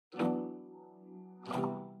Try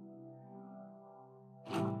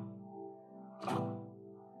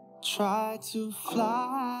to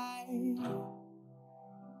fly.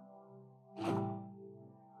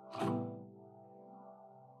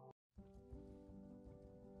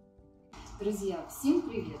 Друзья, всем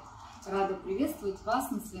привет! Рада приветствовать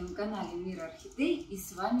вас на своем канале Мир Орхидей, и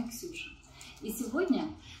с вами Ксюша. И сегодня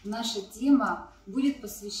наша тема будет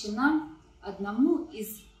посвящена одному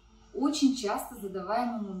из очень часто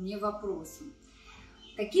задаваемому мне вопросу.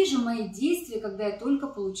 Какие же мои действия, когда я только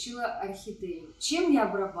получила орхидею? Чем я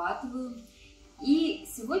обрабатываю? И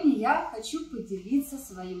сегодня я хочу поделиться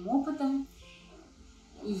своим опытом.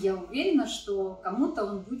 И я уверена, что кому-то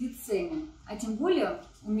он будет ценен. А тем более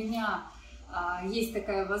у меня есть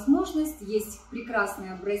такая возможность, есть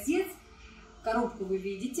прекрасный образец. Коробку вы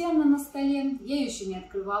видите, она на столе. Я ее еще не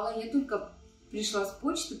открывала, я только пришла с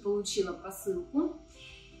почты, получила посылку.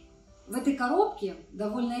 В этой коробке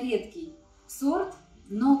довольно редкий сорт,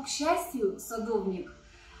 но, к счастью, садовник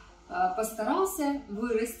постарался,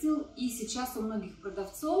 вырастил, и сейчас у многих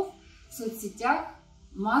продавцов в соцсетях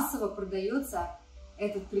массово продается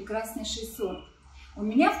этот прекраснейший сорт. У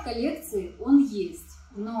меня в коллекции он есть,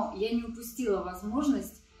 но я не упустила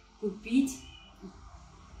возможность купить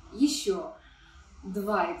еще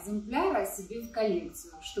 2 экземпляра себе в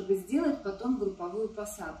коллекцию, чтобы сделать потом групповую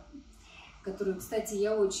посадку, которую, кстати,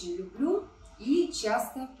 я очень люблю и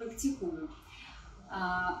часто практикую.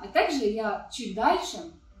 А также я чуть дальше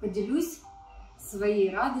поделюсь своей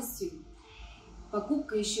радостью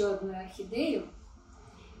покупкой еще одной орхидеи,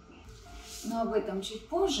 но об этом чуть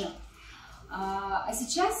позже. А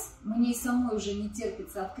сейчас мне самой уже не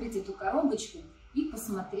терпится открыть эту коробочку и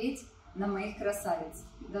посмотреть на моих красавиц.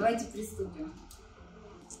 Давайте приступим.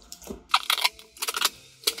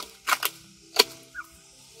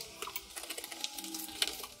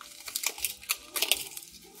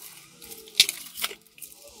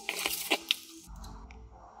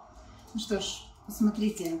 Ну что ж,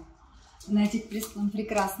 посмотрите на этих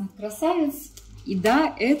прекрасных красавиц. И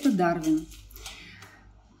да, это Дарвин.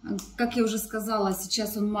 Как я уже сказала,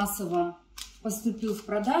 сейчас он массово поступил в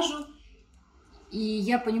продажу. И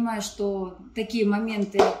я понимаю, что такие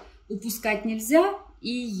моменты упускать нельзя.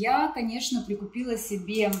 И я, конечно, прикупила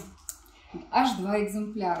себе аж 2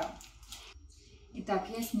 экземпляра. Итак,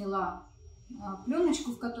 я сняла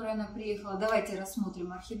пленочку, в которой она приехала. Давайте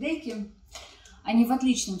рассмотрим орхидейки. Они в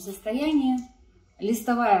отличном состоянии.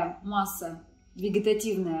 Листовая масса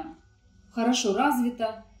вегетативная хорошо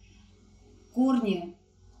развита. Корни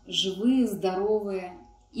живые, здоровые.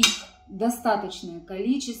 Их достаточное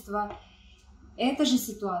количество. Эта же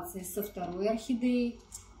ситуация со второй орхидеей.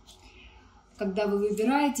 Когда вы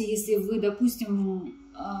выбираете, если вы, допустим,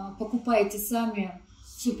 покупаете сами в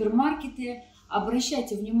супермаркете,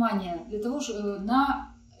 обращайте внимание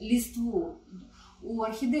на листву. У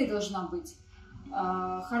орхидеи должна быть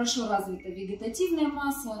хорошо развита вегетативная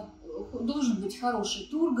масса, должен быть хороший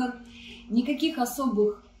тургор, никаких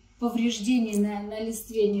особых повреждений на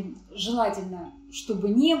листве желательно, чтобы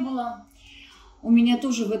не было. У меня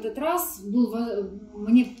тоже в этот раз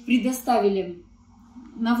мне предоставили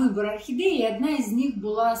на выбор орхидеи, и одна из них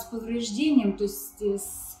была с повреждением, то есть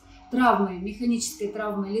с травмой, механической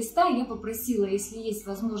травмой листа. Я попросила, если есть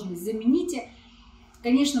возможность, замените.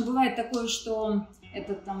 Конечно, бывает такое, что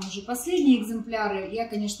это там уже последние экземпляры. Я,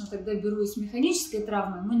 конечно, тогда беру с механической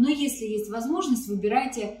травмой, но если есть возможность,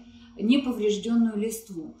 выбирайте неповрежденную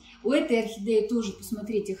листву. У этой орхидеи тоже,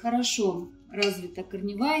 посмотрите, хорошо развита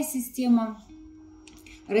корневая система,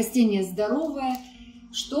 растение здоровое,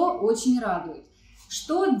 что очень радует.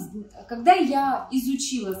 Когда я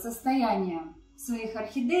изучила состояние своих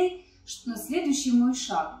орхидей, следующий мой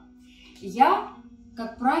шаг. Я,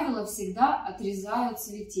 как правило, всегда отрезаю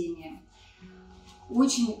цветение.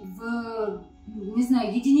 Очень, не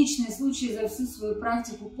знаю, единичные случаи за всю свою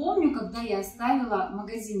практику помню, когда я оставила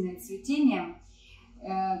магазинное цветение,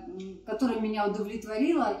 которое меня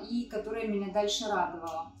удовлетворило и которое меня дальше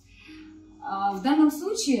радовало. В данном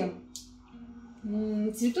случае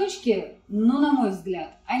цветочки, на мой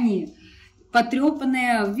взгляд, они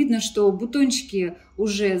потрепанные. Видно, что бутончики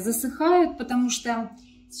уже засыхают, потому что...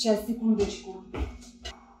 Сейчас, секундочку.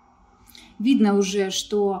 Видно уже,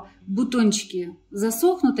 что бутончики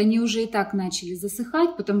засохнут, они уже и так начали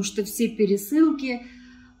засыхать, потому что все пересылки,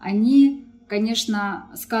 они, конечно,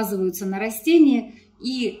 сказываются на растении.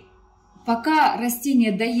 И пока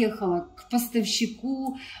растение доехало к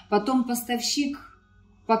поставщику, потом поставщик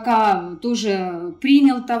пока тоже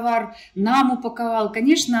принял товар, нам упаковал,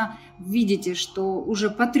 конечно, видите, что уже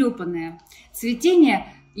потрепанное цветение.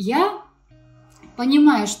 Я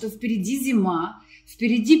понимаю, что впереди зима,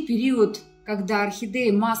 впереди период, когда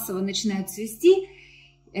орхидеи массово начинают цвести,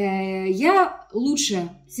 Я лучше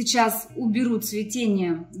сейчас уберу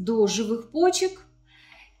цветение до живых почек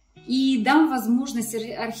и дам возможность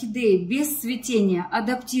орхидее без цветения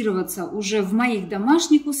адаптироваться уже в моих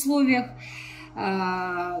домашних условиях,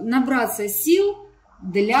 набраться сил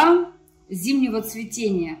для зимнего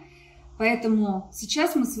цветения. Поэтому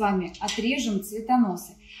сейчас мы с вами отрежем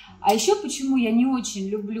цветоносы. А еще почему я не очень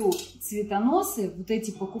люблю цветоносы, вот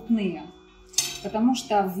эти покупные, потому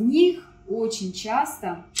что в них очень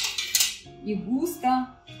часто и густо,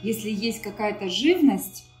 если есть какая-то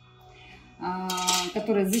живность,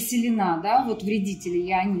 которая заселена, да, вот вредители,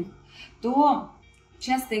 я о них, то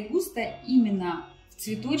часто и густо именно в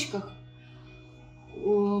цветочках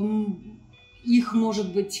их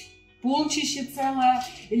может быть полчище целое,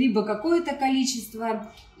 либо какое-то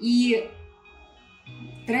количество, и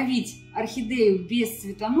травить орхидею без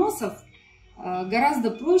цветоносов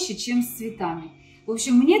гораздо проще, чем с цветами. В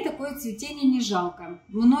общем, мне такое цветение не жалко.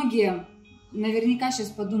 Многие наверняка сейчас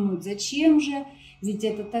подумают, зачем же, ведь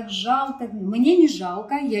это так жалко. Мне не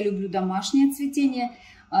жалко, я люблю домашнее цветение.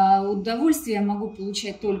 Удовольствие я могу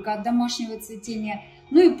получать только от домашнего цветения.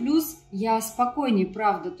 Ну и плюс я спокойнее,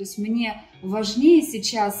 правда. То есть мне важнее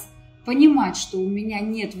сейчас понимать, что у меня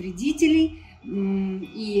нет вредителей,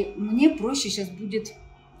 и мне проще сейчас будет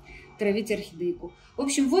травить орхидейку. В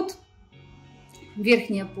общем, вот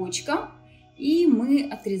верхняя почка, и мы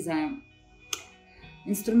отрезаем.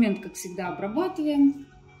 Инструмент, как всегда, обрабатываем.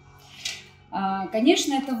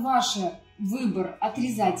 Конечно, это ваш выбор,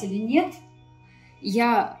 отрезать или нет.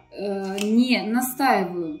 Я не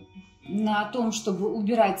настаиваю на том, чтобы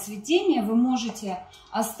убирать цветение. Вы можете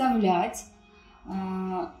оставлять,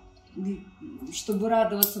 чтобы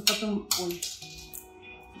радоваться потом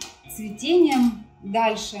цветением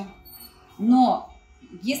дальше. Но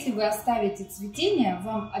если вы оставите цветение,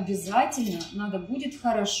 вам обязательно надо будет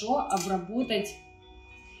хорошо обработать.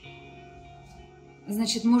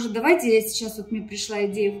 Значит, может, давайте я сейчас, вот мне пришла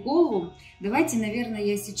идея в голову, давайте, наверное,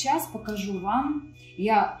 я сейчас покажу вам.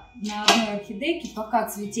 Я на одной орхидейке пока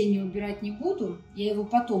цветение убирать не буду, я его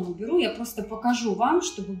потом уберу, я просто покажу вам,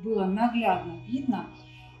 чтобы было наглядно видно,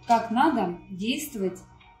 как надо действовать,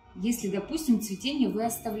 если, допустим, цветение вы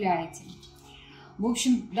оставляете. В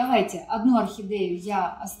общем, давайте, одну орхидею я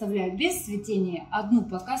оставляю без цветения, одну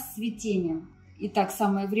пока с цветением. Итак,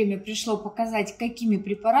 самое время пришло показать, какими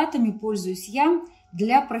препаратами пользуюсь я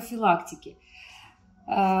для профилактики.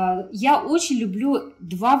 Я очень люблю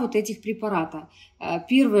два вот этих препарата.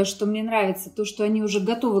 Первое, что мне нравится, то, что они уже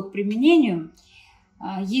готовы к применению.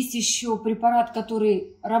 Есть еще препарат,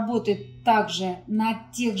 который работает также на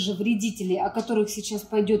тех же вредителей, о которых сейчас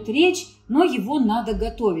пойдет речь, но его надо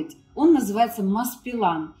готовить. Он называется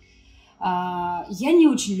маспилан. Я не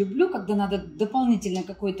очень люблю, когда надо дополнительно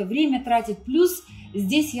какое-то время тратить. Плюс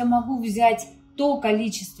здесь я могу взять то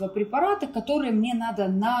количество препарата, которое мне надо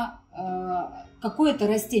на какое-то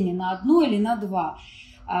растение, на одно или на два.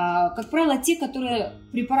 Как правило, те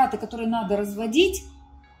препараты, которые надо разводить,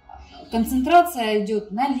 концентрация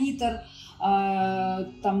идет на литр,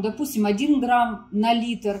 там, допустим, 1 грамм на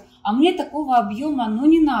литр, а мне такого объема,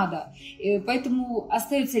 не надо. Поэтому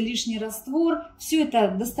остается лишний раствор, все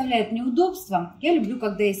это доставляет неудобства. Я люблю,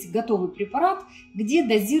 когда есть готовый препарат, где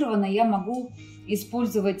дозированно я могу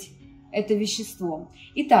использовать это вещество.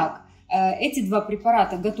 Итак, эти два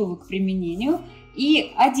препарата готовы к применению.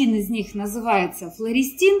 И один из них называется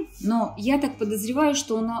флористин, но я так подозреваю,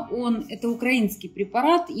 что он это украинский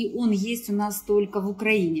препарат, и он есть у нас только в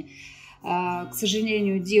Украине. К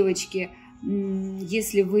сожалению, девочки,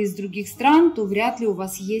 если вы из других стран, то вряд ли у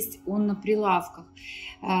вас есть он на прилавках.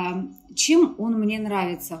 Чем он мне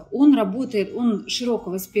нравится? Он работает, он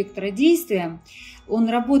широкого спектра действия, он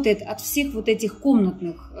работает от всех вот этих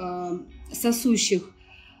комнатных сосущих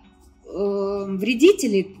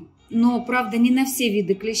вредителей, но, правда, не на все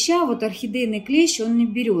виды клеща. Вот орхидейный клещ он не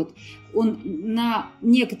берет. Он на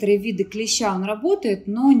некоторые виды клеща он работает,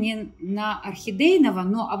 но не на орхидейного,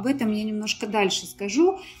 но об этом я немножко дальше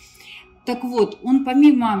скажу. Так вот, он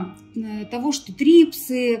помимо того, что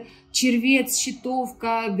трипсы, червец,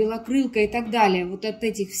 щитовка, белокрылка и так далее, вот от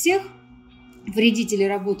этих всех вредителей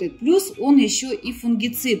работает, плюс он еще и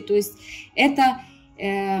фунгицид, то есть это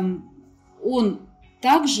он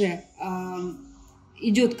также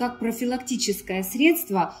идет как профилактическое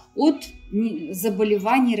средство от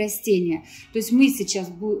заболеваний растения. То есть мы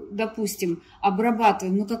сейчас, допустим,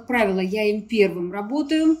 обрабатываем, как правило, я им первым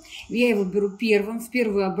работаю, я его беру первым, в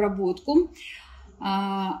первую обработку,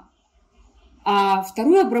 а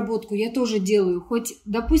вторую обработку я тоже делаю, хоть,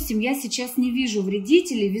 допустим, я сейчас не вижу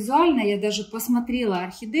вредителей, визуально я даже посмотрела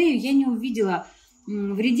орхидею, я не увидела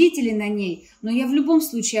вредителей на ней, но я в любом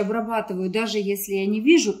случае обрабатываю, даже если я не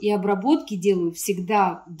вижу, и обработки делаю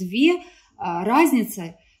всегда 2,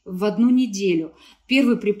 разница в 1 неделю.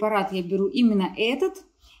 Первый препарат я беру именно этот,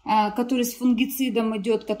 который с фунгицидом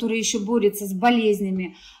идет, который еще борется с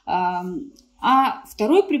болезнями. А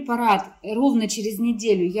второй препарат ровно через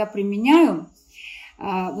неделю я применяю.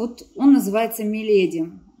 Вот он называется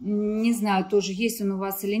Миледи. Не знаю, тоже есть он у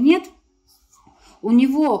вас или нет. Он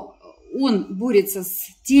борется с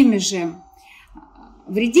теми же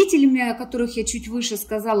вредителями, о которых я чуть выше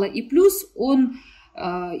сказала. И плюс он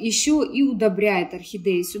еще и удобряет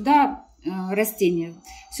орхидеи. Сюда растения.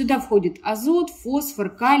 Сюда входит азот, фосфор,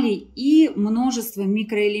 калий и множество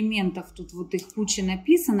микроэлементов. Тут вот их куча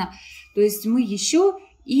написано. То есть мы еще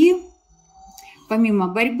и, помимо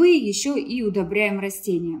борьбы, еще и удобряем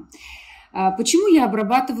растения. Почему я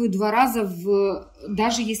обрабатываю 2 раза,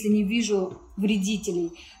 даже если не вижу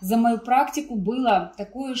вредителей? За мою практику было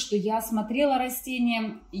такое, что я смотрела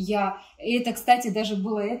растения, это, кстати, даже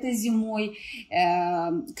было этой зимой.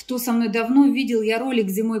 Кто со мной давно видел, я ролик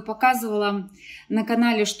зимой показывала на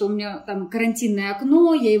канале, что у меня там карантинное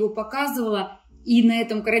окно, я его показывала, и на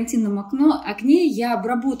этом карантинном окне я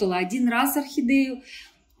обработала 1 раз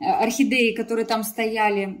орхидеи, которые там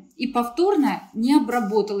стояли, и повторно не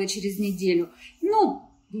обработала через неделю. Ну,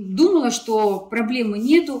 думала, что проблемы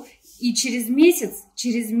нету, и через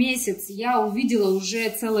месяц я увидела уже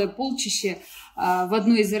целое полчище в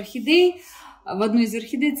одной из орхидей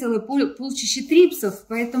целое полчище трипсов,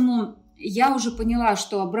 поэтому я уже поняла,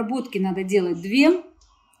 что обработки надо делать 2,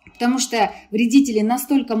 потому что вредители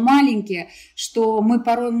настолько маленькие, что мы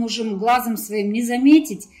порой можем глазом своим не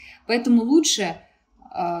заметить, поэтому лучше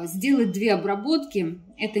сделать 2 обработки.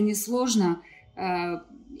 Это несложно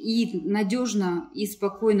и надежно, и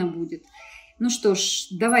спокойно будет. Ну что ж,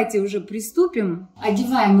 давайте уже приступим.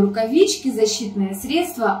 Одеваем рукавички, защитные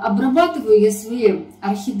средства. Обрабатываю я свои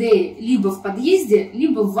орхидеи либо в подъезде,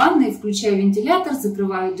 либо в ванной. Включаю вентилятор,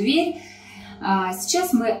 закрываю дверь.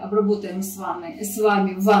 Сейчас мы обработаем с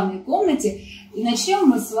вами в ванной комнате. И начнем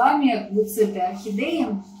мы с вами вот с этой орхидеи,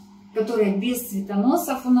 которая без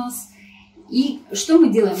цветоносов у нас. И что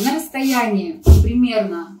мы делаем? На расстоянии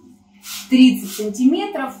примерно 30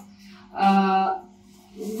 сантиметров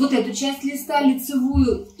вот эту часть листа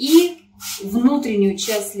лицевую и внутреннюю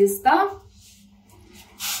часть листа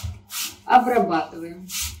обрабатываем.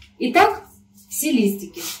 Итак, все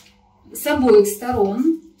листики с обоих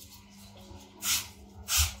сторон.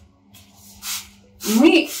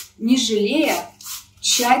 Мы, не жалея,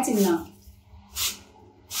 тщательно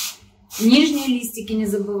нижние листики не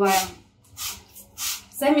забываем.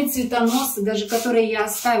 Сами цветоносы, даже которые я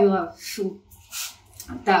оставила,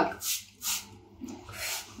 так,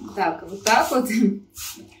 вот так вот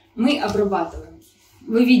мы обрабатываем.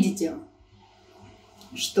 Вы видите,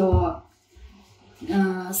 что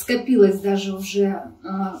скопилось даже уже,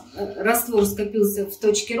 раствор скопился в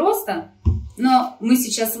точке роста, но мы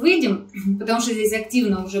сейчас выйдем, потому что здесь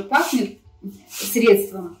активно уже пахнет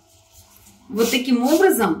средством. Вот таким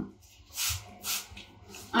образом.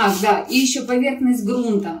 Да, и еще поверхность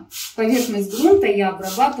грунта. Поверхность грунта я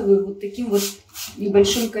обрабатываю вот таким вот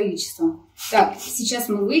небольшим количеством. Так, сейчас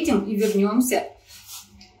мы выйдем и вернемся,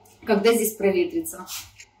 когда здесь проветрится.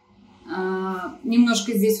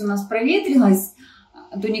 Немножко здесь у нас проветрилось,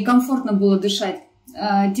 а то некомфортно было дышать.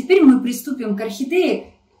 Теперь мы приступим к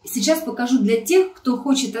орхидее. Сейчас покажу для тех, кто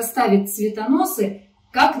хочет оставить цветоносы,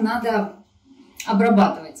 как надо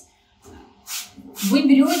обрабатывать. Вы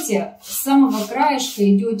берете с самого краешка,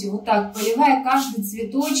 идете вот так, поливая каждый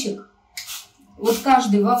цветочек, вот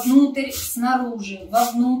каждый вовнутрь, снаружи,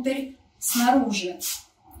 вовнутрь, снаружи.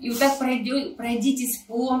 И вот так пройдитесь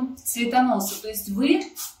по цветоносу. То есть вы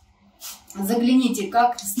загляните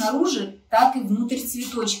как снаружи, так и внутрь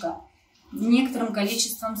цветочка некоторым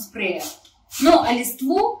количеством спрея. Ну а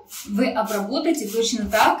листву вы обработаете точно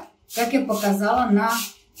так, как я показала на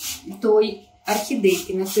той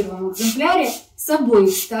орхидейки, на первом экземпляре, с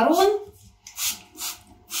обоих сторон,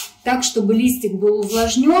 так, чтобы листик был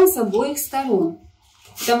увлажнен с обоих сторон.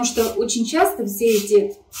 Потому что очень часто все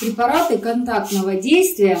эти препараты контактного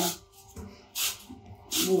действия.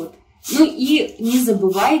 Вот. Ну и не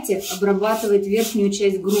забывайте обрабатывать верхнюю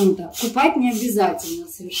часть грунта. Купать не обязательно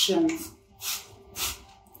совершенно.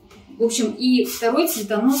 В общем, и второй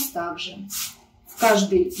цветонос также. В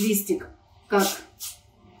каждый листик как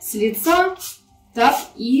с лица, так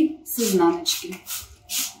и с изнаночки.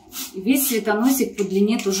 Весь цветоносик по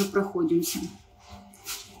длине тоже проходимся.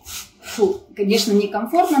 Фу, конечно,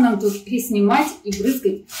 некомфортно нам тут и снимать, и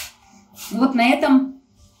брызгать. Вот на этом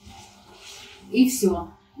и все.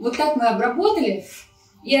 Вот так мы обработали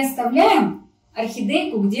и оставляем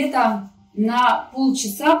орхидейку где-то на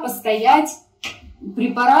полчаса постоять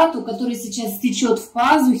препарату, который сейчас течет в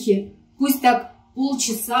пазухе. Пусть так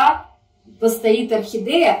полчаса постоит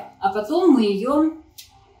орхидея, а потом мы ее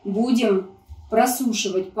будем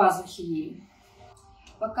просушивать пазухи ей.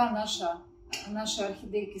 Пока наши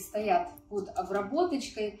орхидейки стоят под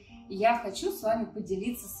обработочкой, я хочу с вами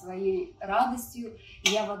поделиться своей радостью.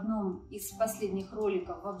 Я в одном из последних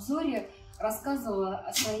роликов в обзоре рассказывала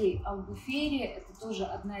о своей альбуфере. Это тоже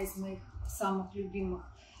одна из моих самых любимых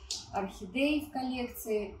орхидей в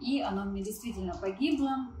коллекции. И она у меня действительно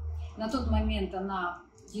погибла. На тот момент она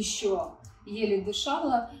еще еле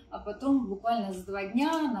дышала, а потом буквально за 2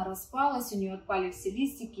 дня она распалась, у нее отпали все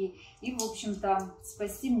листики, и, в общем-то,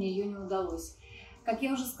 спасти мне ее не удалось. Как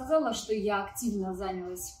я уже сказала, что я активно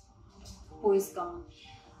занялась поиском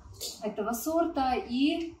этого сорта,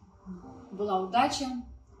 и была удача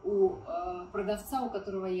у продавца, у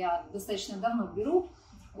которого я достаточно давно беру,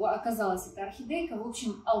 оказалась эта орхидейка, в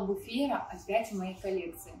общем, альбуфера опять в моей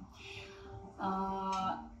коллекции.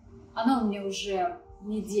 Она у меня уже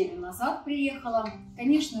неделю назад приехала.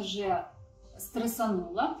 Конечно же,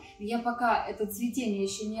 стрессанула. Я пока это цветение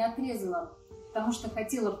еще не отрезала, потому что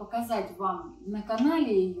хотела показать вам на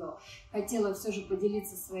канале ее. Хотела все же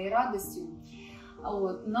поделиться своей радостью.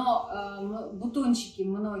 Вот. Но бутончики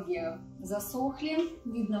многие засохли,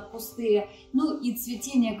 видно, пустые. Ну и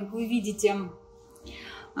цветение, как вы видите,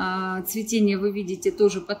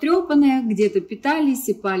 тоже потрепанное. Где-то питались,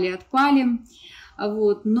 сыпали, отпали.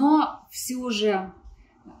 Вот. Но все же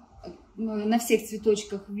на всех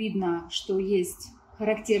цветочках видно, что есть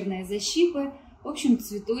характерные защипы. В общем,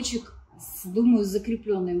 цветочек, думаю, с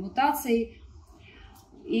закрепленной мутацией.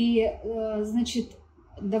 И, значит,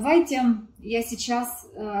 давайте я сейчас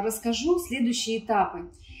расскажу следующие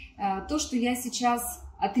этапы. То, что я сейчас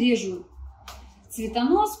отрежу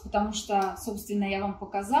цветонос, потому что, собственно, я вам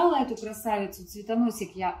показала эту красавицу.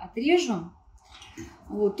 Цветоносик я отрежу.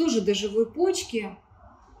 Вот, тоже до живой почки.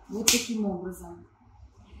 Вот таким образом.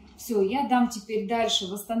 Все, я дам теперь дальше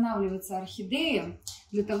восстанавливаться орхидее,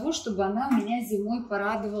 для того, чтобы она меня зимой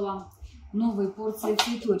порадовала новой порцией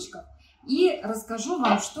цветочков. И расскажу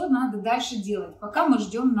вам, что надо дальше делать, пока мы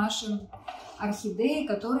ждем наши орхидеи,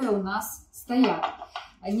 которые у нас стоят.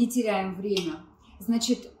 Не теряем время.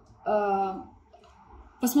 Значит,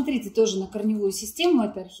 посмотрите тоже на корневую систему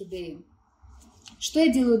этой орхидеи. Что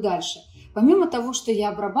я делаю дальше? Помимо того, что я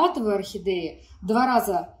обрабатываю орхидеи 2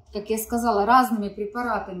 раза, как я сказала, разными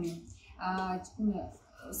препаратами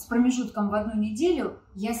с промежутком в 1 неделю,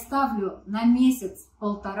 я ставлю на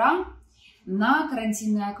месяц-1,5 на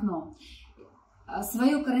карантинное окно.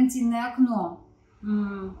 Свое карантинное окно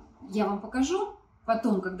я вам покажу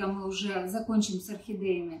потом, когда мы уже закончим с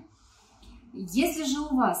орхидеями. Если же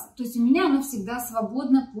у вас, то есть у меня оно всегда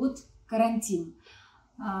свободно под карантин.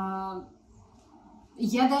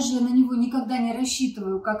 Я даже на него никогда не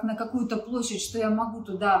рассчитываю, как на какую-то площадь, что я могу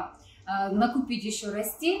туда накупить еще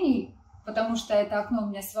растений, потому что это окно у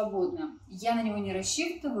меня свободно. Я на него не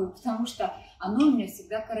рассчитываю, потому что оно у меня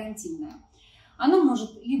всегда карантинное. Оно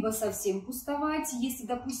может либо совсем пустовать, если,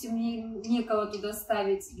 допустим, мне некого туда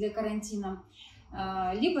ставить для карантина,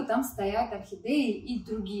 либо там стоят орхидеи и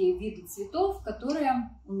другие виды цветов, которые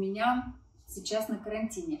у меня сейчас на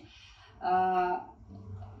карантине.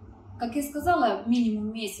 Как я сказала,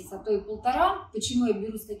 минимум месяц, а то и 1,5. Почему я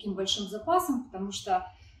беру с таким большим запасом? Потому что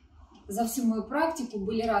за всю мою практику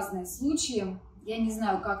были разные случаи. Я не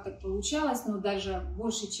знаю, как так получалось, но даже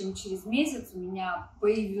больше, чем через месяц у меня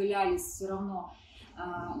появлялись все равно,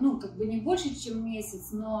 ну, как бы не больше, чем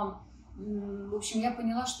месяц, но, в общем, я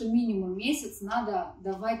поняла, что минимум месяц надо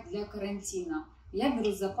давать для карантина. Я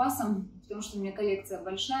беру с запасом, потому что у меня коллекция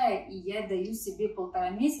большая, и я даю себе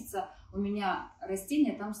 1,5 месяца. У меня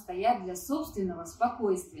растения там стоят для собственного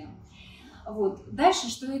спокойствия. Вот. Дальше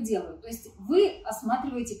что я делаю? То есть вы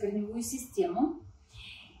осматриваете корневую систему.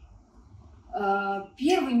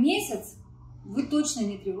 Первый месяц вы точно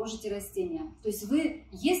не тревожите растения. То есть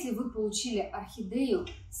если вы получили орхидею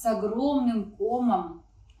с огромным комом,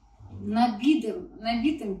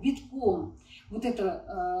 набитым битком вот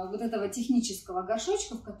этого технического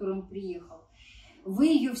горшочка, в который он приехал, вы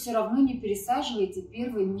ее все равно не пересаживаете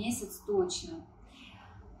первый месяц точно.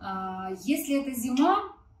 Если это зима,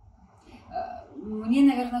 мне,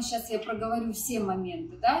 наверное, сейчас я проговорю все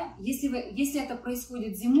моменты, да? Если это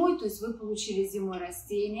происходит зимой, то есть вы получили зимой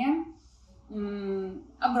растения,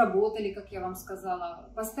 обработали, как я вам сказала,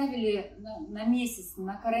 поставили на месяц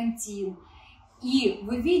на карантин, и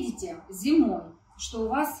вы видите зимой, что у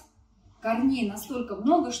вас корней настолько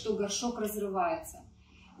много, что горшок разрывается,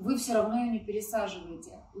 вы все равно ее не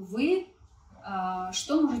пересаживаете. Вы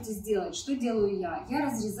что можете сделать? Что делаю я? Я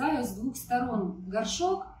разрезаю с двух сторон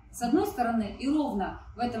горшок, с одной стороны, и ровно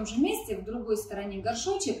в этом же месте, в другой стороне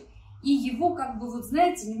горшочек, и его как бы, вот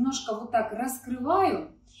знаете, немножко вот так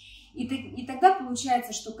раскрываю, и тогда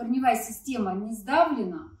получается, что корневая система не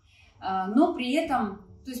сдавлена, но при этом,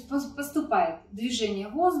 то есть поступает движение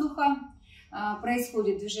воздуха,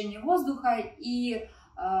 происходит движение воздуха, и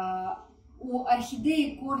у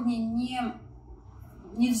орхидеи корни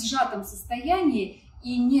не в сжатом состоянии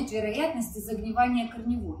и нет вероятности загнивания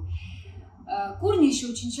корневой. Корни еще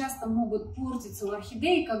очень часто могут портиться у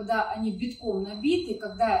орхидеи, когда они битком набиты,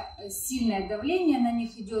 когда сильное давление на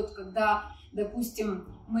них идет, когда, допустим,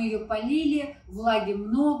 мы ее полили, влаги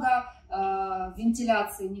много,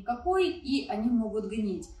 вентиляции никакой, и они могут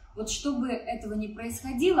гнить. Вот чтобы этого не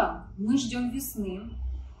происходило, мы ждем весны.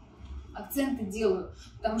 Акценты делаю,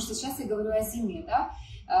 потому что сейчас я говорю о зиме,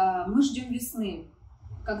 да? Мы ждем весны.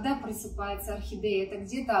 Когда просыпается орхидея, это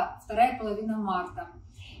где-то вторая половина марта.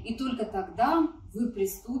 И только тогда вы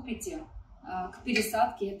приступите к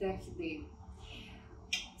пересадке этой орхидеи.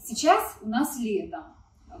 Сейчас у нас лето.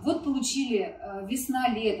 Вот получили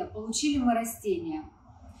весна-лето, получили мы растения.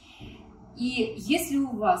 И если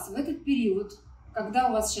у вас в этот период, когда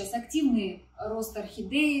у вас сейчас активный рост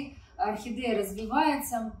орхидеи, орхидея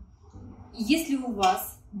развивается, и если у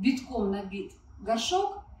вас битком набит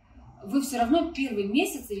горшок, вы все равно первый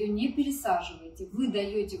месяц ее не пересаживаете. Вы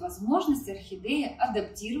даете возможность орхидее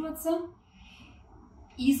адаптироваться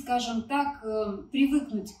и, скажем так,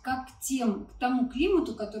 привыкнуть к тому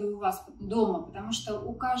климату, который у вас дома, потому что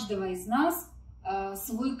у каждого из нас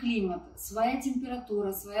свой климат, своя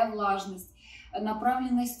температура, своя влажность,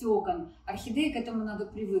 направленность окон. Орхидее к этому надо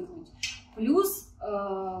привыкнуть. Плюс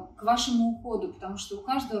к вашему уходу, потому что у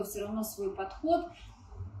каждого все равно свой подход.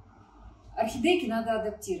 Орхидейке надо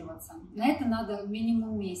адаптироваться. На это надо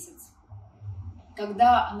минимум месяц.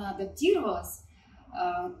 Когда она адаптировалась,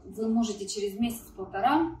 вы можете через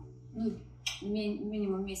месяц-полтора, ну,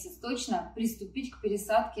 минимум месяц точно, приступить к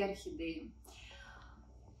пересадке орхидеи.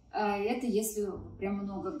 Это если прям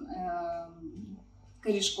много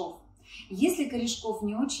корешков. Если корешков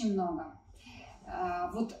не очень много,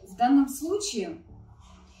 вот в данном случае,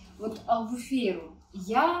 вот албуферу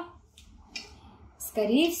я,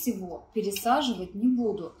 скорее всего, пересаживать не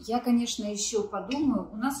буду. Я, конечно, еще подумаю.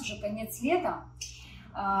 У нас уже конец лета.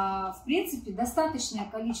 В принципе, достаточное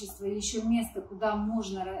количество еще места, куда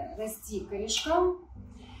можно расти корешкам.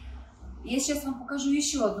 Я сейчас вам покажу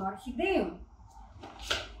еще одну орхидею.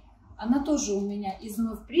 Она тоже у меня из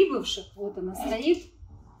вновь прибывших. Вот она стоит.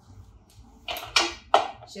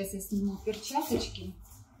 Сейчас я сниму перчаточки.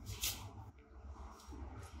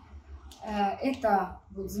 Это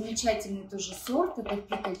вот замечательный тоже сорт, это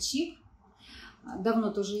пикачик.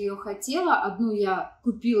 Давно тоже ее хотела. Одну я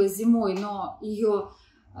купила зимой, но ее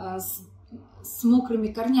с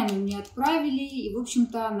мокрыми корнями мне отправили. И, в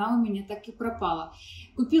общем-то, она у меня так и пропала.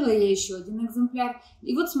 Купила я еще один экземпляр.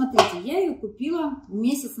 И вот смотрите, я ее купила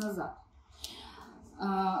месяц назад.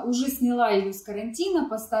 Уже сняла ее с карантина,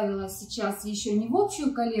 поставила сейчас еще не в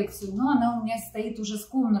общую коллекцию, но она у меня стоит уже с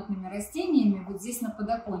комнатными растениями вот здесь на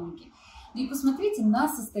подоконнике. И посмотрите на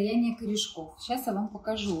состояние корешков. Сейчас я вам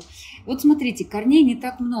покажу. Вот смотрите, корней не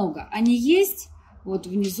так много. Они есть вот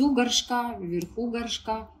внизу горшка, вверху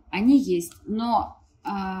горшка. Они есть. Но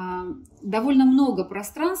довольно много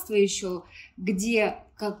пространства еще, где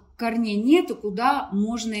корней нету, куда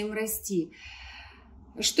можно им расти.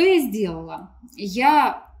 Что я сделала?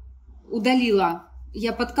 Я удалила,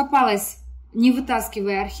 я подкопалась, не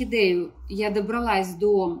вытаскивая орхидею, я добралась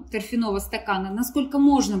до торфяного стакана, насколько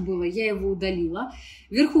можно было, я его удалила.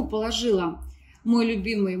 Вверху положила мой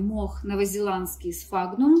любимый мох новозеландский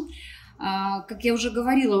сфагнум. Как я уже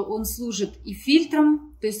говорила, он служит и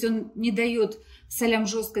фильтром, то есть он не дает солям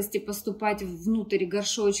жесткости поступать внутрь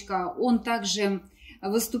горшочка. Он также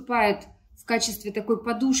выступает в качестве такой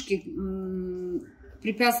подушки,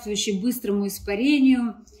 препятствующей быстрому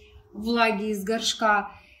испарению влаги из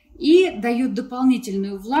горшка. И дает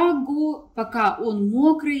дополнительную влагу, пока он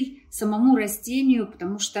мокрый, самому растению,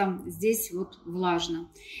 потому что здесь вот влажно.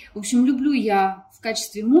 В общем, люблю я в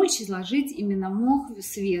качестве мульчи ложить именно мох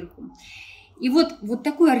сверху. И вот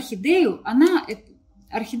такую орхидею,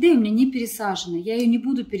 орхидея у меня не пересажена. Я ее не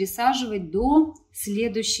буду пересаживать до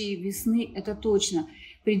следующей весны, это точно.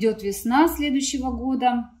 Придет весна следующего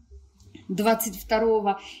года,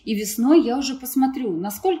 22-го, и весной я уже посмотрю,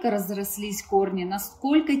 насколько разрослись корни,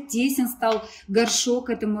 насколько тесен стал горшок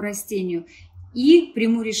этому растению, и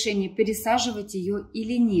приму решение, пересаживать ее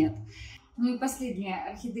или нет. Ну и последняя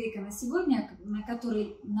орхидейка на сегодня,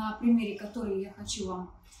 на примере которой я хочу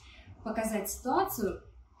вам показать ситуацию,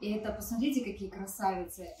 И это, посмотрите, какие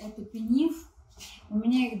красавицы. Это пениф. У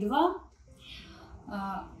меня их два.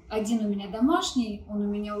 Один у меня домашний, он у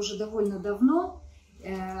меня уже довольно давно.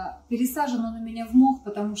 Пересажен он у меня в мох,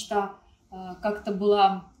 потому что как-то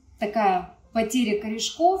была такая потеря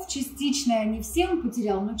корешков частичная. Не всем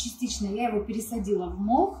потерял, но частично. Я его пересадила в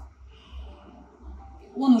мох.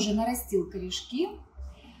 Он уже нарастил корешки.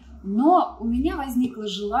 Но у меня возникло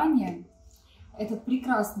желание этот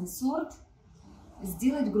прекрасный сорт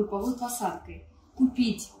сделать групповой посадкой.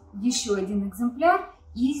 Купить еще один экземпляр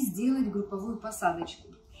и сделать групповую посадочку.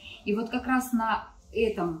 И вот как раз на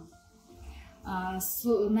этом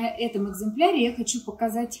экземпляре я хочу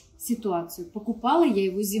показать ситуацию. Покупала я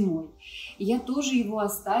его зимой. Я тоже его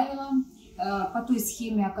оставила по той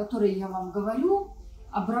схеме, о которой я вам говорю,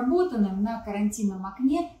 обработанным на карантинном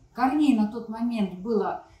окне. Корней на тот момент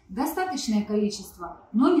было достаточное количество,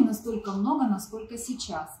 но не настолько много, насколько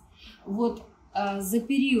сейчас. Вот за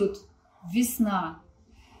период весна,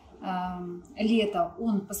 лето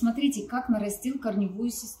он, посмотрите, как нарастил корневую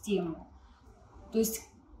систему. То есть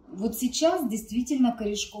вот сейчас действительно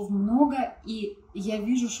корешков много, и я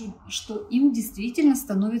вижу, что им действительно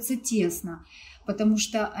становится тесно, потому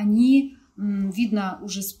что они, видно,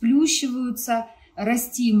 уже сплющиваются,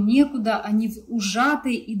 расти им некуда, они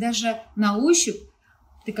ужаты, и даже на ощупь,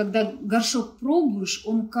 ты когда горшок пробуешь,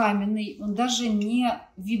 он каменный, он даже не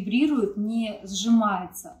вибрирует, не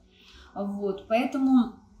сжимается. Вот,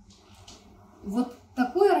 поэтому вот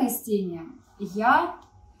такое растение я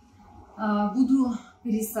буду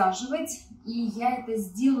пересаживать, и я это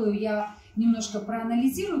сделаю, я немножко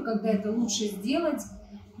проанализирую, когда это лучше сделать.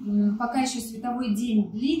 Пока еще световой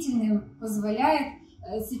день длительный позволяет.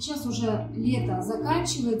 Сейчас уже лето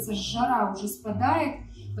заканчивается, жара уже спадает,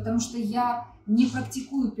 потому что я не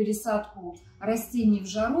практикую пересадку растений в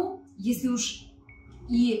жару. Если уж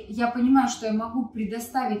и я понимаю, что я могу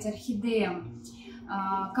предоставить орхидеям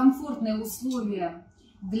комфортные условия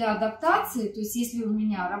для адаптации, то есть если у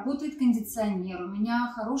меня работает кондиционер, у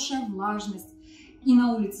меня хорошая влажность и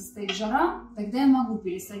на улице стоит жара, тогда я могу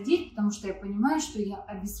пересадить, потому что я понимаю, что я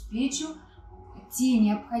обеспечу те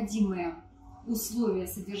необходимые условия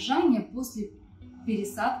содержания после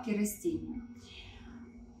пересадки растений.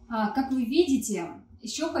 Как вы видите,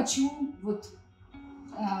 еще хочу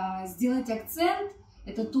сделать акцент,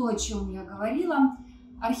 это то, о чем я говорила.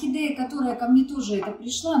 Орхидея, которая ко мне тоже это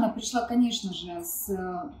пришла, она пришла, конечно же, с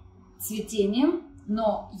цветением,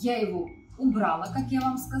 но я его убрала, как я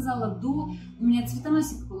вам сказала, у меня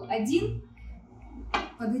цветоносик был один.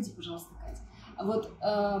 Подойди, пожалуйста, Катя. Вот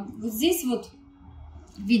здесь вот,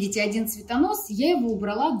 видите, один цветонос, я его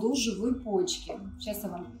убрала до живой почки. Сейчас я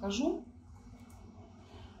вам покажу.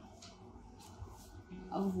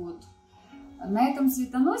 Вот. На этом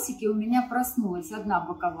цветоносике у меня проснулась одна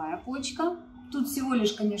боковая почка. Тут всего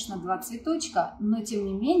лишь, конечно, два цветочка, но тем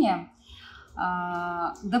не менее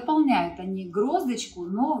дополняют они гроздочку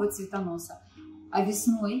нового цветоноса. А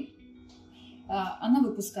весной она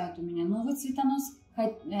выпускает у меня новый цветонос.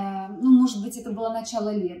 Ну, может быть, это было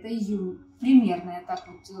начало лета, июнь, примерно, я так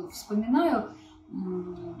вот вспоминаю.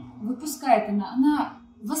 Выпускает она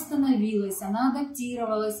восстановилась, она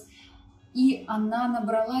адаптировалась, и она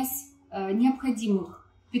набралась необходимых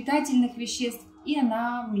питательных веществ, и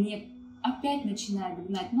она мне опять начинает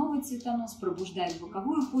гнать новый цветонос, пробуждает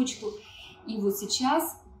боковую почку. И вот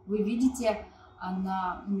сейчас вы видите,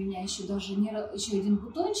 она у меня еще даже еще один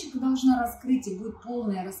бутончик должна раскрыть, и будет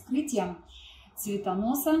полное раскрытие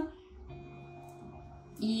цветоноса.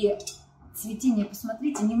 И цветение,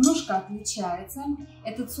 посмотрите, немножко отличается.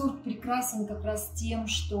 Этот сорт прекрасен как раз тем,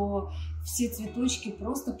 что все цветочки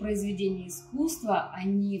просто произведение искусства,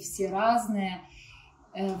 они все разные.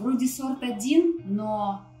 Вроде сорт один,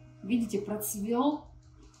 но, видите, процвел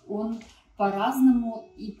он по-разному,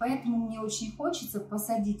 и поэтому мне очень хочется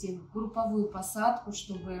посадить их в групповую посадку,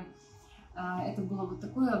 чтобы это было вот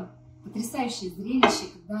такое потрясающее зрелище,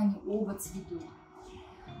 когда они оба цветут.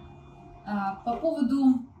 По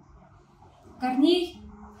поводу корней,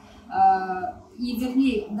 и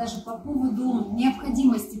вернее даже по поводу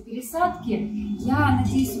необходимости пересадки, я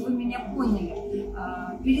надеюсь, вы меня поняли.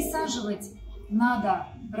 Пересаживать надо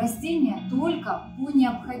растение только по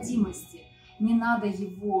необходимости. Не надо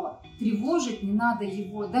его тревожить, не надо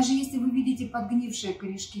его... Даже если вы видите подгнившие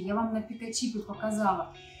корешки, я вам на пикачипе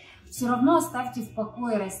показала, все равно оставьте в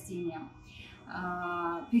покое растение.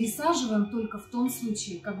 Пересаживаем только в том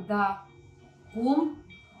случае, когда ком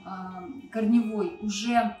корневой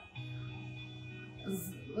уже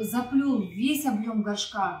заплел весь объем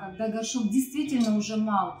горшка, когда горшок действительно уже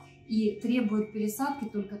мал и требует пересадки,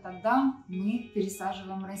 только тогда мы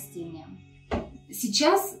пересаживаем растение.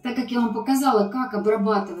 сейчас, так как я вам показала, как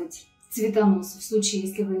обрабатывать цветоносы в случае,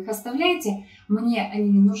 если вы их оставляете, мне они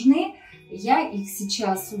не нужны, я их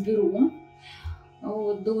сейчас уберу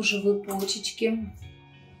вот, до живой почечки,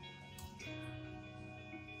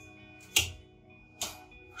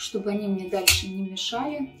 чтобы они мне дальше не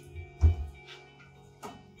мешали.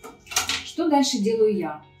 Что дальше делаю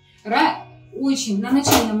я? Очень на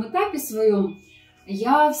начальном этапе своем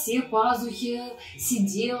я все пазухи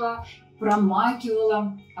сидела,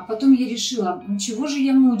 промакивала, а потом я решила, ну чего же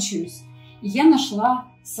я мучаюсь? И я нашла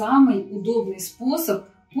самый удобный способ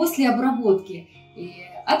после обработки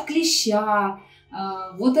от клеща,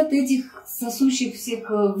 вот от этих сосущих всех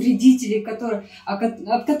вредителей,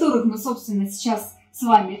 от которых мы, собственно, сейчас с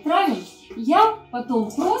вами травим. Я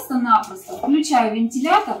потом просто-напросто включаю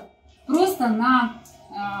вентилятор просто на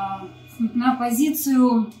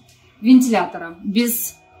позицию вентилятора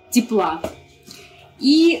без тепла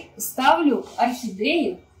и ставлю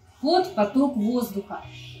орхидеи под поток воздуха.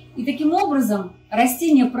 И таким образом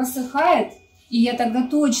растение просыхает, и я тогда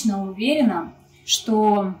точно уверена,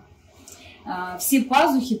 что все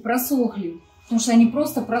пазухи просохли, потому что они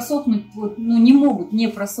просто просохнуть, ну, не могут не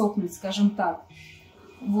просохнуть, скажем так.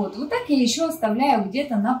 Вот так я еще оставляю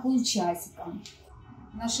где-то на полчасика.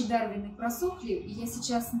 Наши дарвины просохли, и я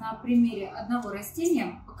сейчас на примере одного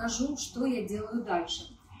растения покажу, что я делаю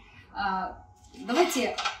дальше.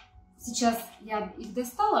 Давайте сейчас я их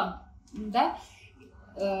достала, да,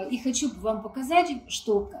 и хочу вам показать,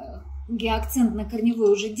 что я акцент на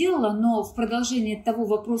корневой уже делала, но в продолжение того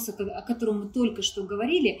вопроса, о котором мы только что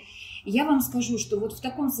говорили, я вам скажу, что вот в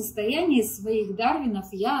таком состоянии своих дарвинов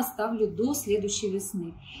я оставлю до следующей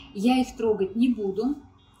весны. Я их трогать не буду.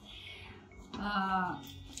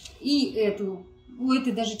 И у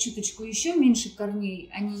этой даже чуточку еще меньше корней.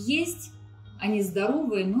 Они есть, они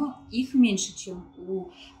здоровые, но их меньше, чем у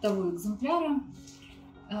того экземпляра.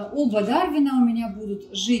 Оба дарвина у меня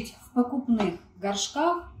будут жить в покупных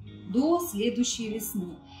горшках до следующей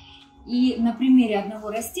весны. И на примере одного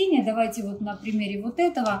растения, давайте вот на примере вот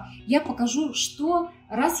этого, я покажу, что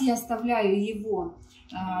раз я оставляю его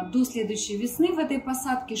до следующей весны в этой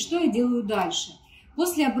посадке, что я делаю дальше.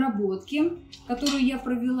 После обработки, которую я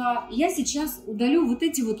провела, я сейчас удалю вот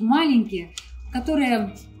эти вот маленькие,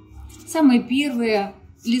 которые самые первые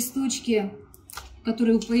листочки,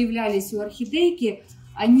 которые появлялись у орхидейки,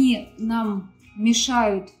 они нам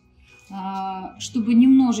мешают, чтобы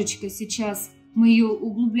немножечко сейчас мы ее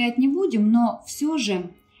углублять не будем, но все же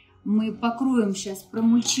мы покроем сейчас,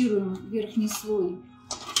 промульчируем верхний слой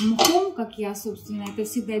мхом, как я, собственно, это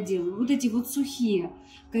всегда делаю. Вот эти вот сухие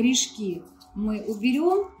корешки мы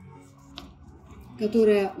уберем,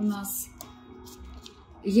 которые у нас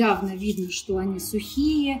явно видно, что они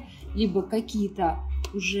сухие, либо какие-то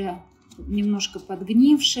уже немножко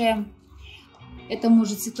подгнившие. Это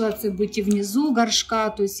может ситуация быть и внизу горшка,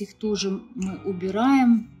 то есть их тоже мы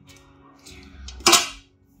убираем.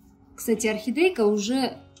 Кстати, орхидейка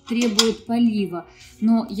уже требует полива,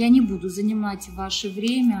 но я не буду занимать ваше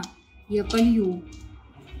время, я полью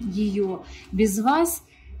ее без вас.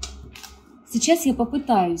 Сейчас я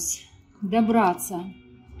попытаюсь добраться,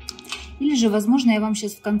 или же, возможно, я вам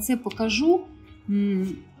сейчас в конце покажу,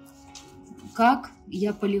 как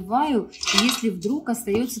я поливаю, если вдруг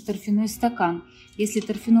остается торфяной стакан. Если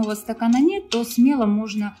торфяного стакана нет, то смело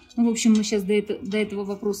можно, ну, в общем, мы сейчас до этого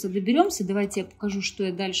вопроса доберемся. Давайте я покажу, что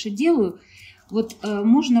я дальше делаю. Вот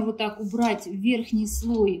можно вот так убрать верхний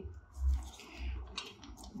слой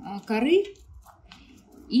коры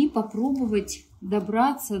и попробовать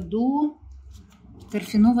добраться до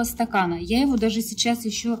торфяного стакана. Я его даже сейчас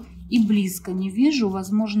еще и близко не вижу.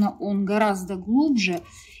 Возможно, он гораздо глубже.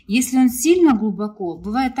 Если он сильно глубоко,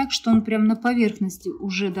 бывает так, что он прям на поверхности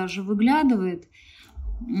уже даже выглядывает,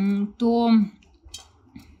 то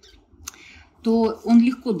он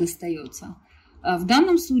легко достается. В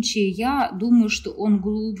данном случае я думаю, что он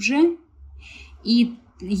глубже, и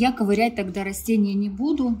я ковырять тогда растение не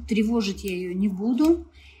буду, тревожить я ее не буду.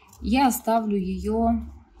 Я оставлю ее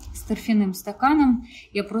с торфяным стаканом.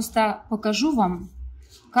 Я просто покажу вам,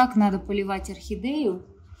 как надо поливать орхидею,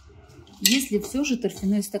 если все же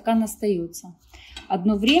торфяной стакан остается.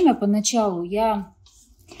 Одно время, поначалу, я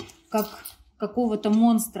как какого-то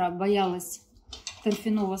монстра боялась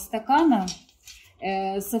торфяного стакана.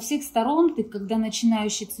 Со всех сторон ты, когда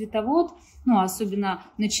начинающий цветовод, ну, особенно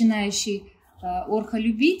начинающий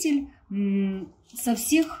орхолюбитель, со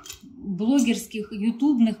всех блогерских,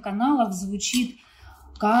 ютубных каналов звучит,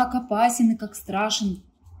 как опасен и как страшен,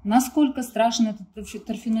 насколько страшен этот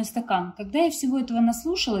торфяной стакан. Когда я всего этого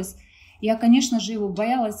наслушалась, я, конечно же, его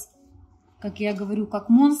боялась как я говорю, как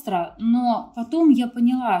монстра. Но потом я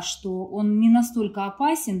поняла, что он не настолько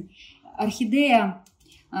опасен. Орхидея,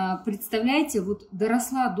 представляете, вот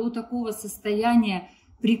доросла до такого состояния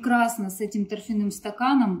прекрасно с этим торфяным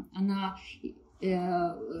стаканом. Она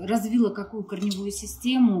развила какую корневую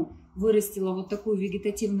систему, вырастила вот такую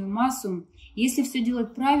вегетативную массу. Если все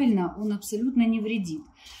делать правильно, он абсолютно не вредит.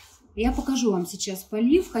 Я покажу вам сейчас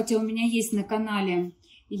полив, хотя у меня есть на канале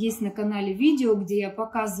видео, где я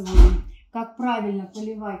показываю, как правильно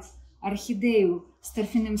поливать орхидею с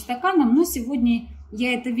торфяным стаканом. Но сегодня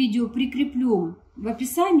я это видео прикреплю в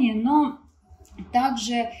описании, но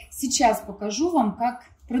также сейчас покажу вам, как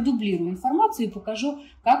продублирую информацию и покажу,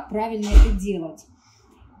 как правильно это делать.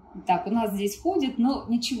 Так, у нас здесь ходит, но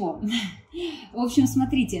ничего. В общем,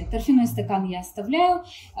 смотрите, торфяной стакан я оставляю.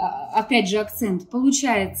 Опять же акцент.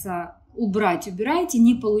 Получается убрать, убирайте.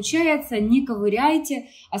 Не получается, не ковыряйте,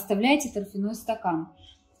 оставляйте торфяной стакан.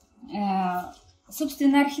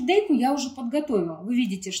 Собственно, орхидейку я уже подготовила. Вы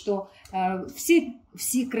видите, что все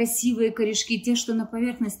красивые корешки, те, что на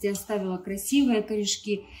поверхности оставила красивые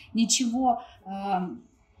корешки, ничего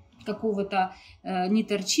какого-то не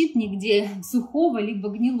торчит нигде сухого либо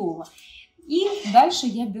гнилого. И дальше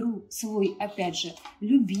я беру свой, опять же,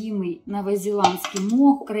 любимый новозеландский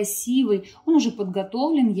мох, красивый. Он уже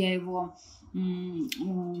подготовлен, я его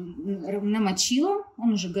намочила,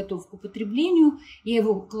 он уже готов к употреблению. Я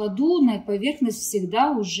его кладу на поверхность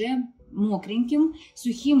всегда уже мокреньким.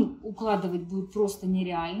 Сухим укладывать будет просто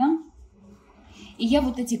нереально. И я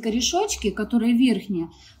вот эти корешочки, которые верхние,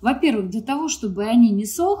 во-первых, для того, чтобы они не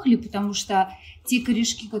сохли, потому что те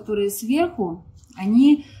корешки, которые сверху,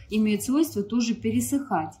 они имеют свойство тоже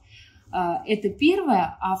пересыхать. Это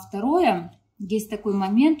первое. А второе, есть такой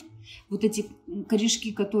момент, вот эти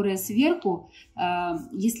корешки, которые сверху,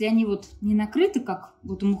 если они вот не накрыты, как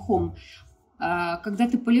вот мхом, когда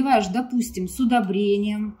ты поливаешь, допустим, с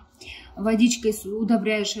удобрением, водичкой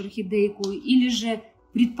удобряешь орхидейку, или же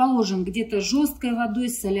предположим, где-то жесткой водой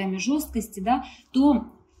с солями жесткости, да, то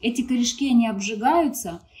эти корешки, они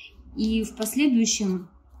обжигаются, и в последующем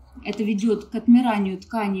это ведет к отмиранию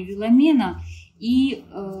ткани виламена и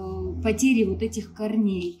потере вот этих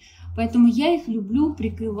корней. Поэтому я их люблю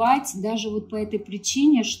прикрывать даже вот по этой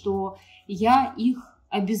причине, что я их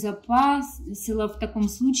обезопасила в таком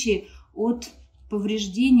случае от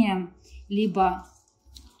повреждения либо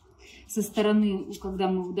со стороны, когда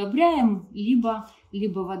мы удобряем, либо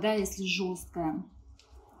вода, если жесткая.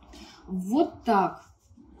 Вот так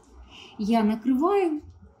я накрываю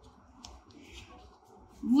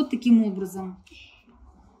вот таким образом.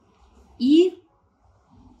 И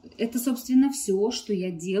это, собственно, все, что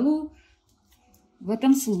я делаю в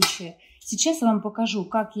этом случае. Сейчас я вам покажу,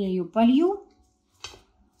 как я ее полью.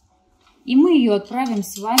 И мы ее отправим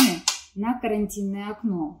с вами на карантинное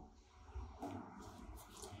окно.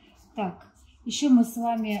 Так, еще мы с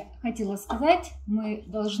вами, хотела сказать, мы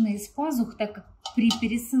должны из пазух, так как при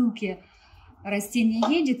пересылке растение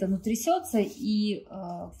едет, оно трясется, и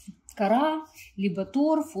кора, либо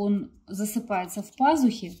торф, он засыпается в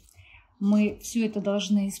пазухи. Мы все это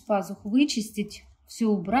должны из пазух вычистить, все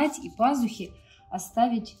убрать и пазухи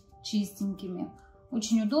оставить чистенькими.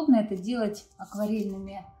 Очень удобно это делать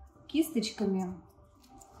акварельными кисточками.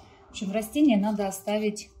 В общем, растение надо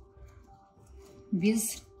оставить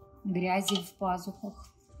без грязи в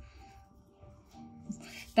пазухах.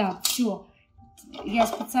 Так, все. Я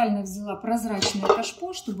специально взяла прозрачное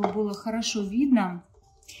кашпо, чтобы было хорошо видно.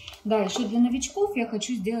 Да, еще для новичков я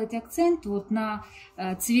хочу сделать акцент вот на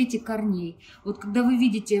цвете корней. Вот когда вы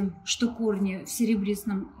видите, что корни в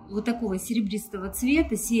серебристом, вот такого серебристого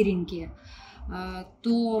цвета, серенькие,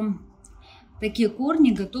 то такие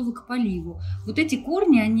корни готовы к поливу. Вот эти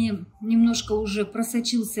корни, они немножко уже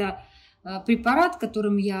просочился препарат,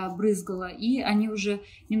 которым я брызгала, и они уже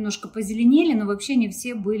немножко позеленели, но вообще не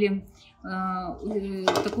все были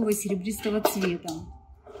такого серебристого цвета.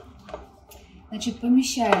 Значит,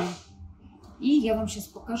 помещаем. И я вам сейчас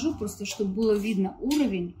покажу, просто чтобы было видно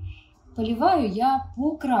уровень. Поливаю я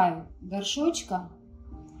по краю горшочка.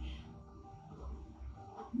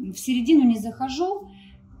 В середину не захожу.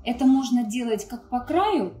 Это можно делать как по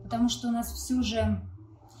краю, потому что у нас все же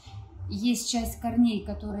есть часть корней,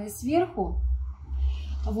 которые сверху.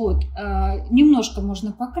 Вот. Немножко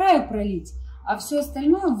можно по краю пролить, а все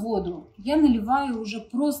остальное воду я наливаю уже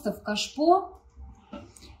просто в кашпо.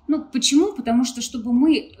 Ну, почему? Потому что, чтобы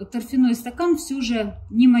мы торфяной стакан все же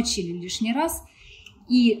не мочили лишний раз.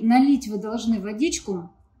 И налить вы должны водичку.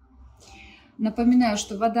 Напоминаю,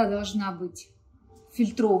 что вода должна быть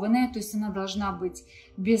фильтрованная, то есть она должна быть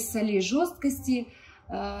без солей жесткости,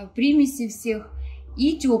 примесей всех.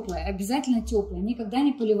 И теплая, обязательно теплая. Никогда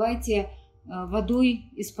не поливайте водой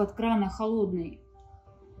из-под крана холодной.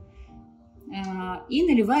 И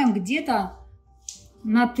наливаем где-то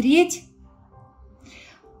на треть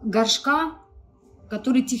горшка,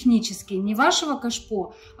 который технический, не вашего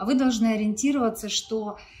кашпо, а вы должны ориентироваться,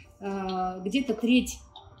 что где-то треть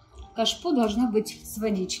кашпо должна быть с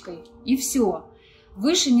водичкой. И все.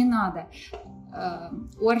 Выше не надо.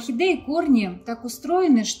 У орхидеи корни так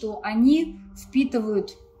устроены, что они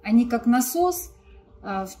впитывают, они как насос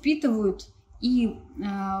впитывают и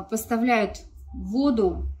поставляют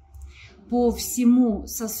воду по всему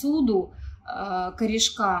сосуду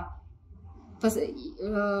корешка,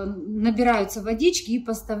 набираются водички и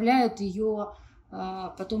поставляют ее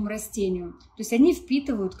потом растению. То есть они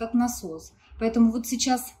впитывают как насос. Поэтому вот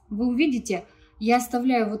сейчас вы увидите, я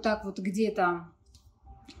оставляю вот так вот где-то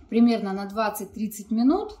примерно на 20-30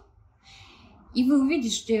 минут. И вы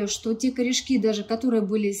увидите, что те корешки, даже которые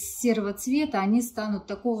были серого цвета, они станут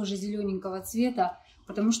такого же зелененького цвета,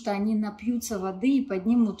 потому что они напьются воды и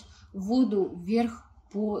поднимут воду вверх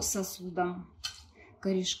по сосудам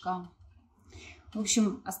корешка. В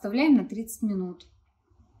общем, оставляем на 30 минут.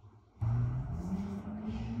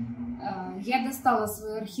 Я достала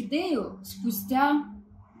свою орхидею спустя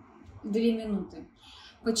 2 минуты.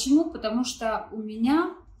 Почему? Потому что у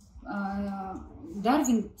меня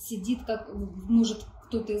Дарвин сидит, как, может,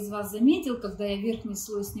 кто-то из вас заметил, когда я верхний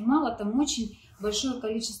слой снимала, там очень большое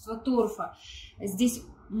количество торфа. Здесь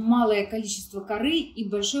малое количество коры и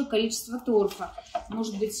большое количество торфа.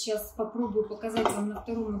 Может быть, сейчас попробую показать вам на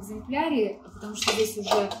втором экземпляре, потому что здесь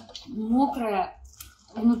уже мокрое,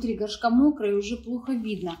 внутри горшка мокрое, и уже плохо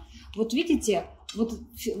видно. Вот видите,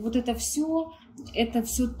 вот это все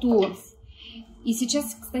торф. И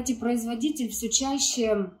сейчас, кстати, производитель все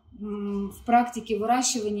чаще в практике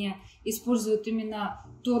выращивания использует именно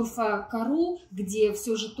торфокору, где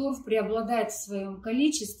все же торф преобладает в своем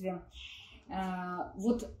количестве.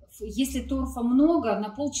 Вот если торфа много, на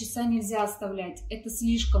полчаса нельзя оставлять. Это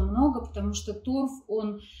слишком много, потому что торф,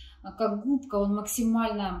 он как губка, он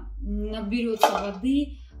максимально наберется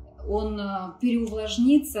воды, он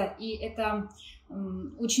переувлажнится, и это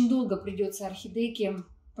очень долго придется орхидейке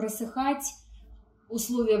просыхать.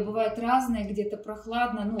 Условия бывают разные, где-то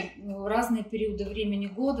прохладно, разные периоды времени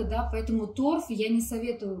года, да, поэтому торф я не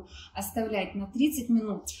советую оставлять на 30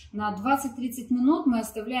 минут. На 20-30 минут мы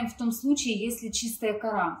оставляем в том случае, если чистая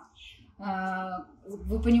кора.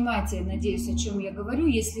 Вы понимаете, надеюсь, о чем я говорю.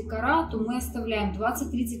 Если кора, то мы оставляем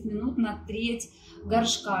 20-30 минут на треть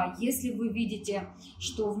горшка. Если вы видите,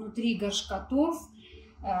 что внутри горшка торф,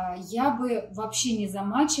 я бы вообще не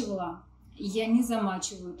замачивала. Я не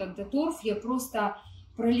замачиваю тогда торф, я просто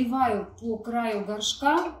проливаю по краю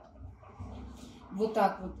горшка, вот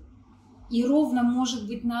так вот, и ровно, может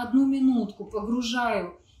быть, на 1 минутку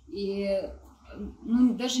погружаю, и,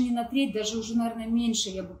 даже не на треть, даже уже, наверное, меньше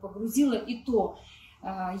я бы погрузила, и то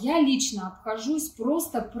я лично обхожусь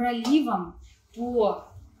просто проливом по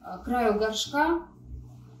краю горшка,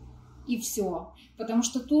 и все, потому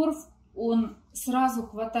что торф, он сразу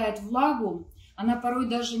хватает влагу, она порой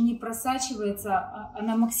даже не просачивается,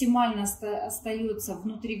 она максимально остается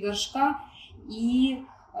внутри горшка и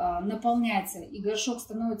наполняется. И горшок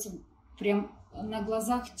становится прям на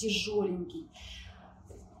глазах тяжеленький.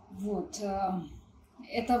 Вот,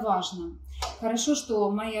 это важно. Хорошо, что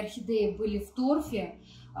мои орхидеи были в торфе,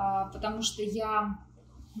 потому что я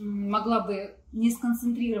могла бы не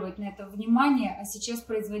сконцентрировать на это внимание, а сейчас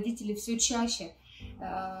производители все чаще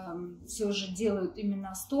все же делают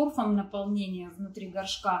именно с торфом наполнение внутри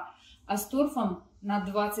горшка, а с торфом на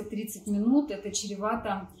 20-30 минут это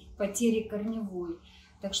чревато потерей корневой.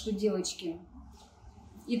 Так что, девочки,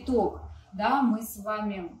 итог, да, мы с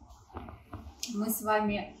вами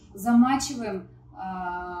замачиваем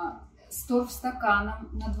с торфстаканом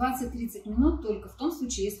на 20-30 минут только в том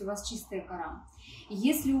случае, если у вас чистая кора.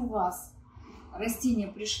 Если у вас растение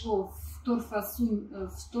пришло в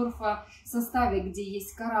торфосоставе, где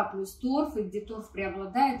есть кора плюс торф, и где торф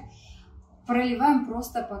преобладает, проливаем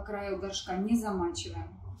просто по краю горшка, не замачиваем.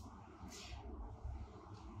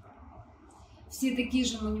 Все такие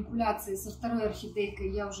же манипуляции со второй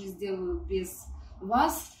орхидейкой я уже сделаю без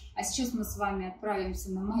вас. А сейчас мы с вами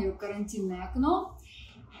отправимся на мое карантинное окно.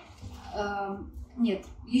 Нет,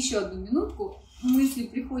 еще 1 минутку. Мысли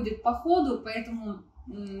приходят по ходу, поэтому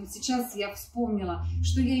сейчас я вспомнила,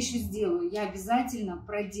 что я еще сделаю. Я обязательно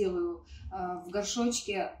проделаю в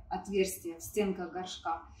горшочке отверстие в стенках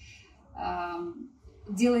горшка.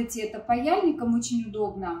 Делайте это паяльником, очень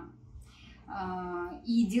удобно.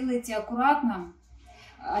 И делайте аккуратно.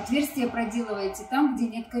 Отверстие проделывайте там, где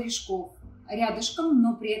нет корешков. Рядышком,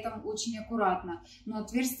 но при этом очень аккуратно. Но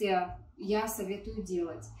отверстие я советую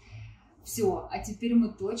делать. Все, а теперь мы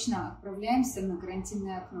точно отправляемся на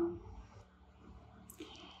карантинное окно.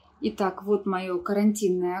 Итак, вот мое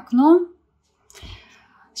карантинное окно.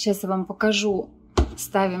 Сейчас я вам покажу.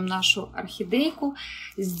 Ставим нашу орхидейку.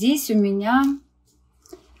 Здесь у меня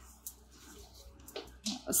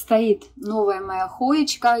стоит новая моя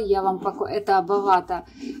хоечка. Это Обработка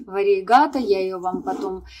вариегата. Я ее вам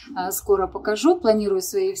потом скоро покажу. Планирую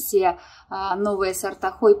свои все новые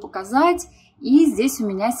сорта хой показать. И здесь у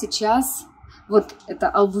меня сейчас вот эта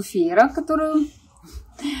албуфера, которую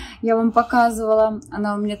я вам показывала.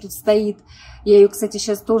 Она у меня тут стоит. Я ее, кстати,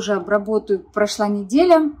 сейчас тоже обработаю. Прошла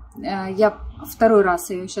неделя. Я второй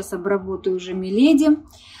раз ее сейчас обработаю уже миледи.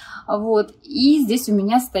 Вот. И здесь у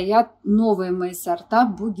меня стоят новые мои сорта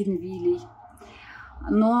бугенвиллей.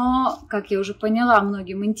 Но, как я уже поняла,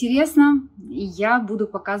 многим интересно. И я буду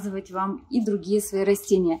показывать вам и другие свои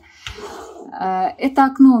растения. Это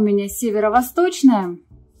окно у меня северо-восточное.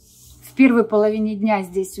 В первой половине дня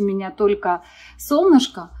здесь у меня только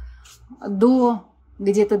солнышко до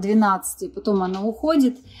где-то 12, потом оно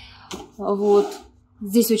уходит. Вот.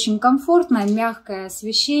 Здесь очень комфортно, мягкое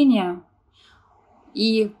освещение.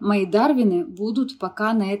 И мои дарвины будут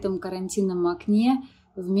пока на этом карантинном окне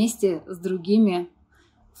вместе с другими,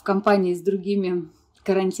 в компании с другими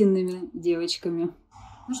карантинными девочками.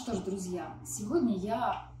 Ну что ж, друзья, сегодня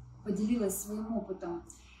я поделилась своим опытом,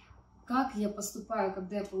 как я поступаю,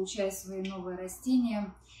 когда я получаю свои новые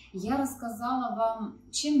растения. Я рассказала вам,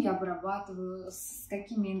 чем я обрабатываю, с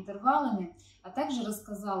какими интервалами, а также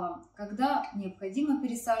рассказала, когда необходимо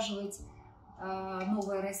пересаживать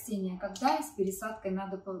новое растение, когда с пересадкой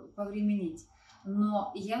надо повременить.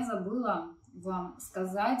 Но я забыла вам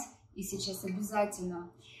сказать, и сейчас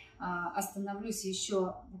обязательно остановлюсь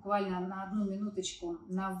еще буквально на одну минуточку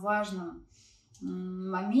на важном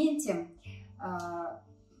моменте.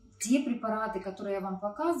 Те препараты, которые я вам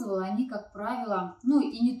показывала, они, как правило, ну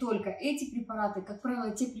и не только эти препараты, как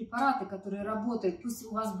правило, те препараты, которые работают, пусть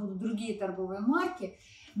у вас будут другие торговые марки,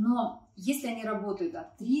 но если они работают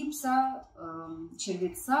от трипса,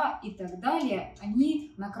 червеца и так далее,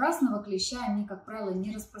 они на красного клеща, они, как правило,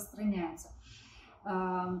 не распространяются.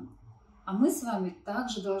 А мы с вами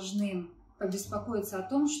также должны побеспокоиться о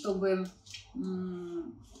том, чтобы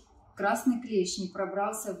красный клещ не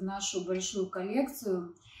пробрался в нашу большую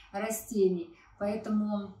коллекцию растений.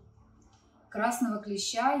 Поэтому красного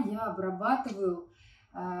клеща я обрабатываю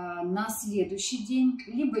на следующий день,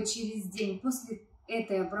 либо через день после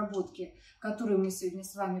этой обработки, которую мы сегодня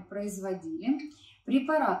с вами производили,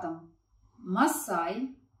 препаратом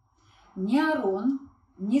Масай, Неорон,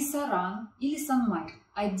 Несаран или Санмай.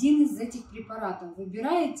 Один из этих препаратов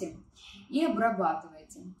выбираете и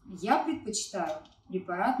обрабатываете. Я предпочитаю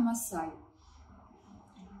препарат Масай.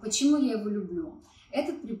 Почему я его люблю?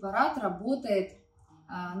 Этот препарат работает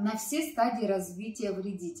на все стадии развития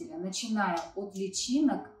вредителя, начиная от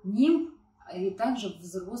личинок, нимб и также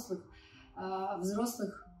взрослых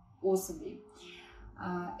особей.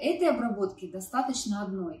 Этой обработки достаточно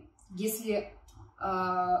одной. Если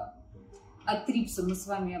от трипса мы с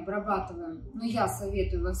вами обрабатываем, но я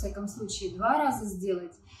советую во всяком случае 2 раза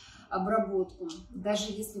сделать обработку,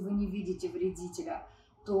 даже если вы не видите вредителя,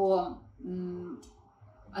 то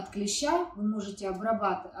от клеща вы можете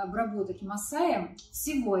обработать Масаем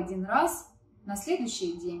всего 1 раз на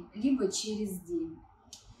следующий день, либо через день.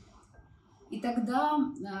 И тогда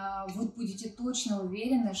вы будете точно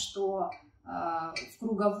уверены, что в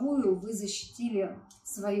круговую вы защитили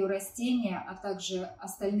свое растение, а также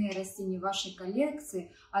остальные растения вашей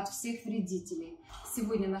коллекции от всех вредителей.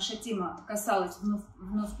 Сегодня наша тема касалась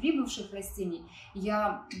вновь прибывших растений.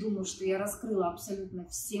 Я думаю, что я раскрыла абсолютно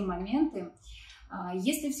все моменты.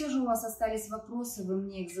 Если все же у вас остались вопросы, вы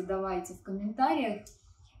мне их задавайте в комментариях.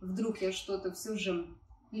 Вдруг я что-то все же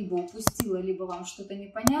либо упустила, либо вам что-то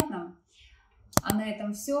непонятно. А на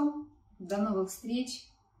этом все. До новых встреч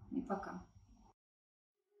и пока.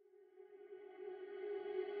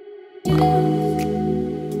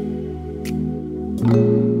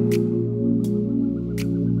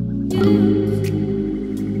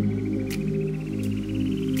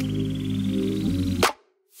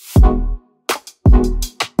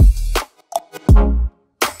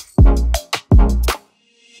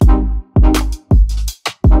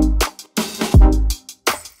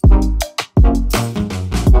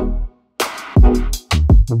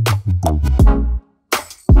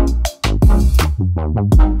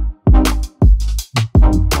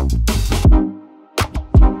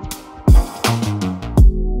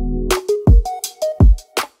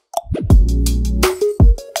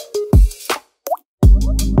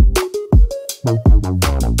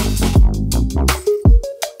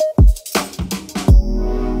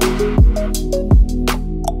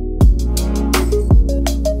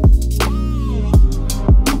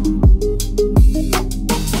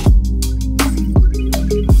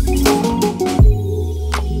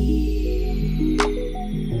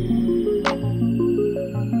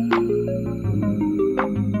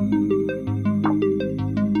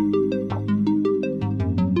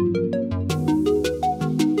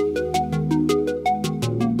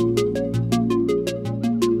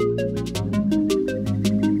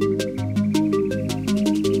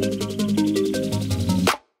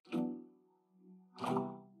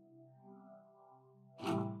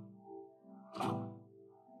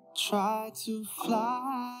 try to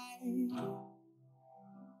fly.